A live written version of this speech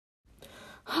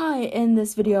Hi, in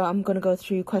this video I'm going to go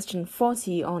through question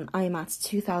 40 on IMAT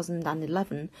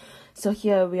 2011. So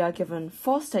here we are given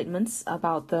 4 statements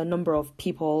about the number of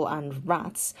people and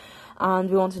rats, and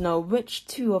we want to know which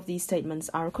 2 of these statements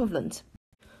are equivalent.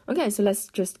 Okay, so let's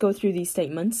just go through these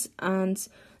statements and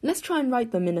let's try and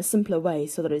write them in a simpler way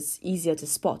so that it's easier to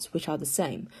spot which are the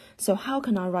same. So how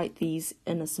can I write these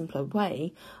in a simpler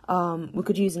way? We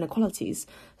could use inequalities.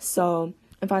 So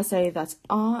if I say that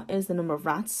R is the number of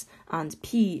rats and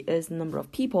P is the number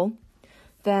of people,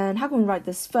 then how can we write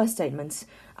this first statement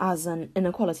as an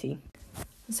inequality?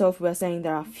 So if we're saying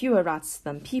there are fewer rats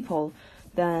than people,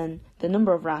 then the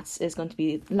number of rats is going to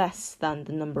be less than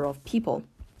the number of people.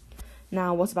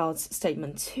 Now, what about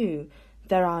statement 2?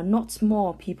 There are not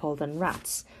more people than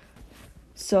rats.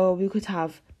 So we could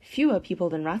have fewer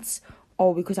people than rats,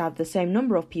 or we could have the same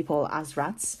number of people as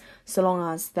rats, so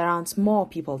long as there aren't more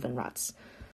people than rats.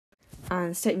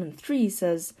 And statement 3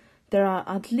 says there are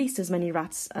at least as many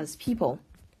rats as people.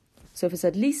 So if it's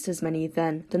at least as many,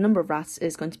 then the number of rats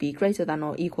is going to be greater than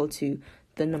or equal to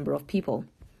the number of people.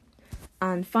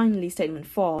 And finally, statement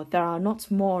 4, there are not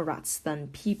more rats than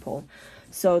people.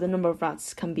 So the number of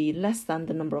rats can be less than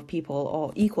the number of people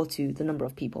or equal to the number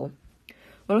of people.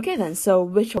 Well, okay then, so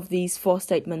which of these 4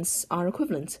 statements are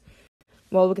equivalent?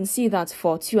 Well, we can see that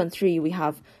for 2 and 3, we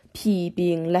have P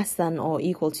being less than or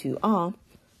equal to R.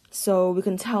 So we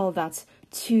can tell that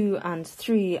 2 and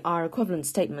 3 are equivalent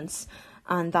statements,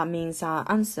 and that means our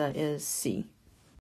answer is C.